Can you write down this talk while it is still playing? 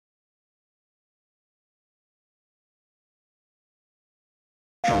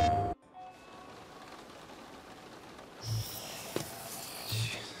What's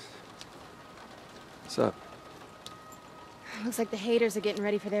up? Looks like the haters are getting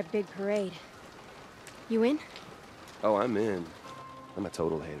ready for their big parade. You in? Oh, I'm in. I'm a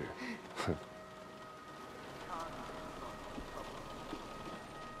total hater.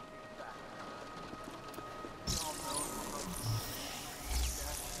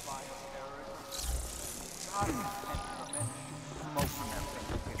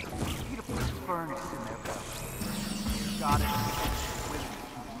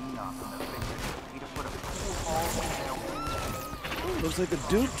 Looks like the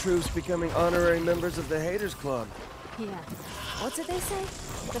Duke Troop's becoming honorary members of the Haters Club. Yeah. What's it they say?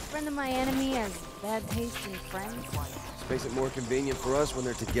 The friend of my enemy has bad taste in friends? Just makes it more convenient for us when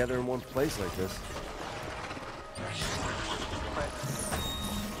they're together in one place like this.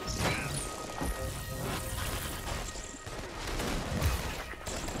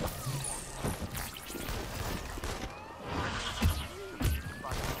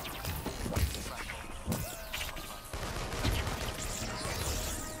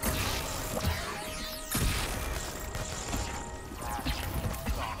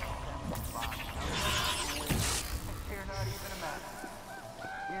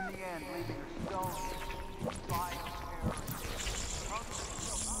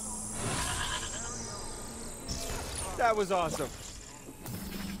 That was awesome.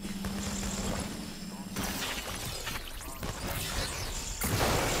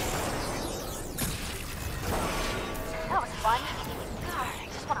 That was fun. God, I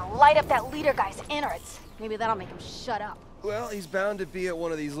just want to light up that leader guy's innards. Maybe that'll make him shut up. Well, he's bound to be at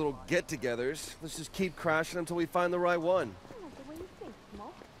one of these little get-togethers. Let's just keep crashing until we find the right one. That's the way you think,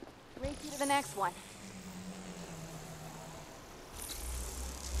 Smoke. Race you to the next one.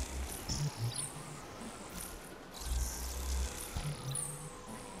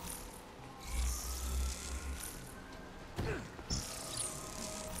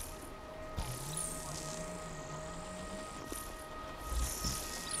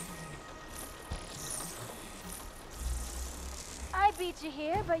 I beat you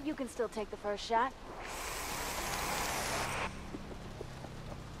here, but you can still take the first shot.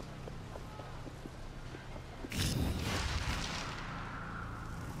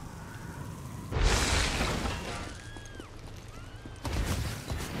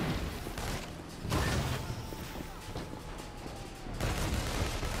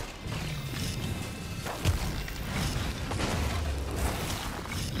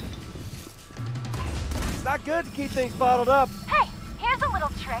 It's not good to keep things bottled up. Hey, here's a little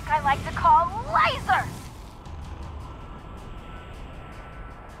trick I like to call lasers!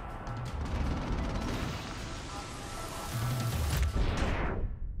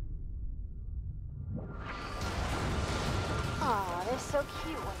 Aw, they're so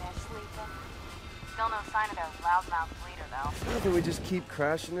cute when they're sleeping. Still no sign of their loudmouth leader, though. How can we just keep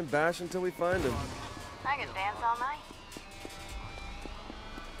crashing and bashing until we find him? I could dance all night.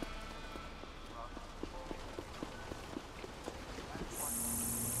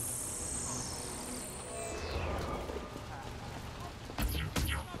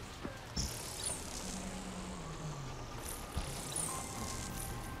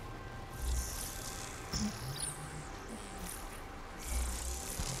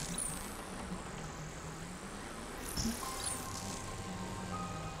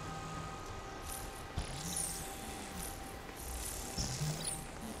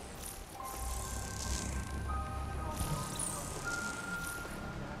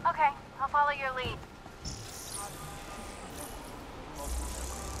 Okay, I'll follow your lead.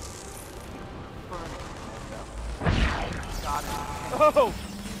 Oh,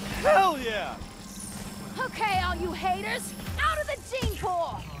 hell yeah! Okay, all you haters, out of the gene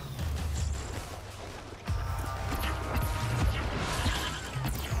pool!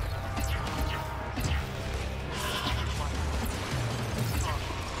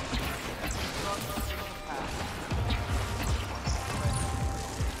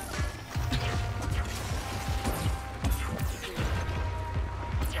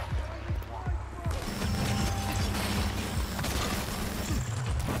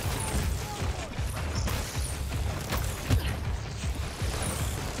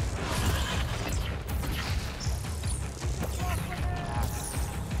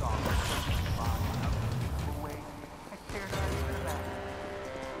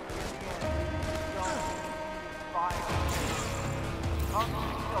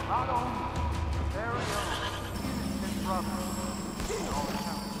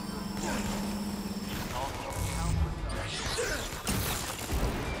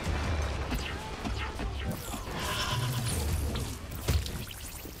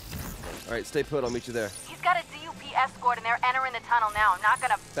 All right, stay put. I'll meet you there. He's got a DUP escort and they're entering the tunnel now. I'm not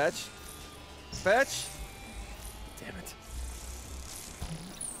gonna... Fetch? Fetch? Damn it.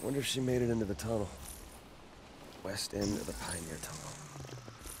 Wonder if she made it into the tunnel. West end of the Pioneer Tunnel.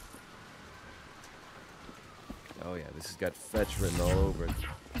 Oh yeah, this has got fetch written all over it.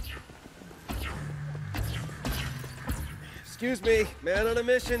 Excuse me, man on a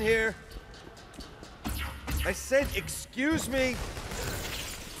mission here. I said excuse me.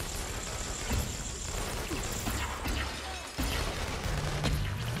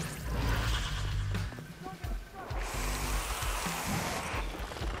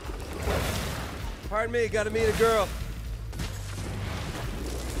 Pardon me, gotta meet a girl.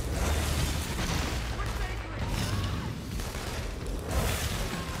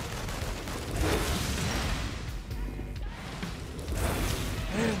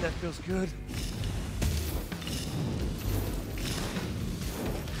 Man, that feels good.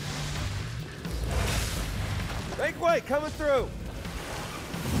 Make way, coming through.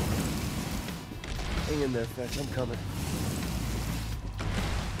 Hang in there, Fetch, I'm coming.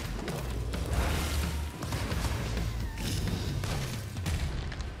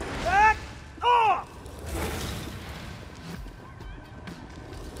 Back off!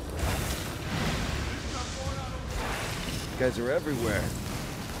 You guys are everywhere.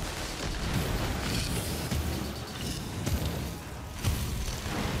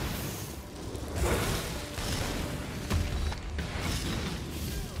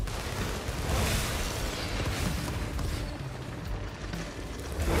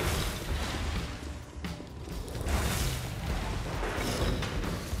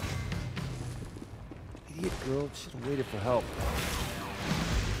 Idiot girl should have waited for help.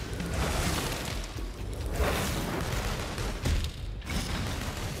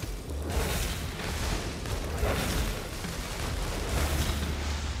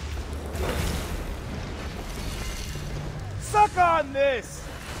 Suck on this!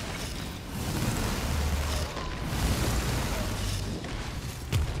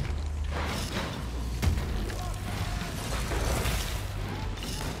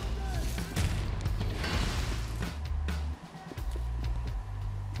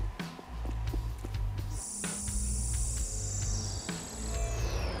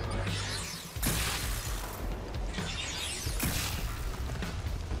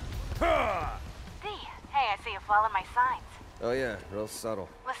 Hey, I see you following my signs. Oh yeah, real subtle.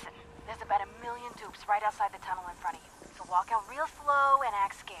 Listen, there's about 1 million dupes right outside the tunnel in front of you. So walk out real slow and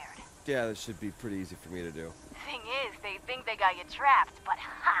act scared. Yeah, this should be pretty easy for me to do. Thing is, they think they got you trapped, but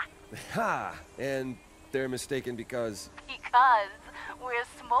ha! Ha! And they're mistaken because... Because we're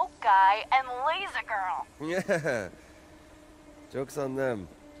Smoke Guy and Laser Girl. Yeah! Joke's on them.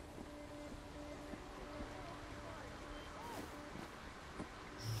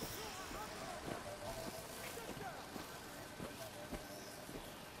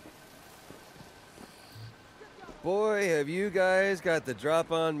 Boy, have you guys got the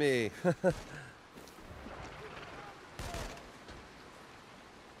drop on me.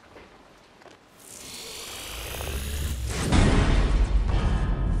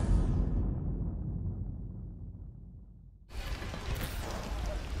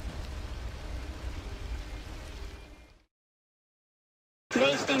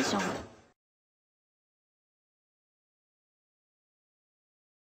 PlayStation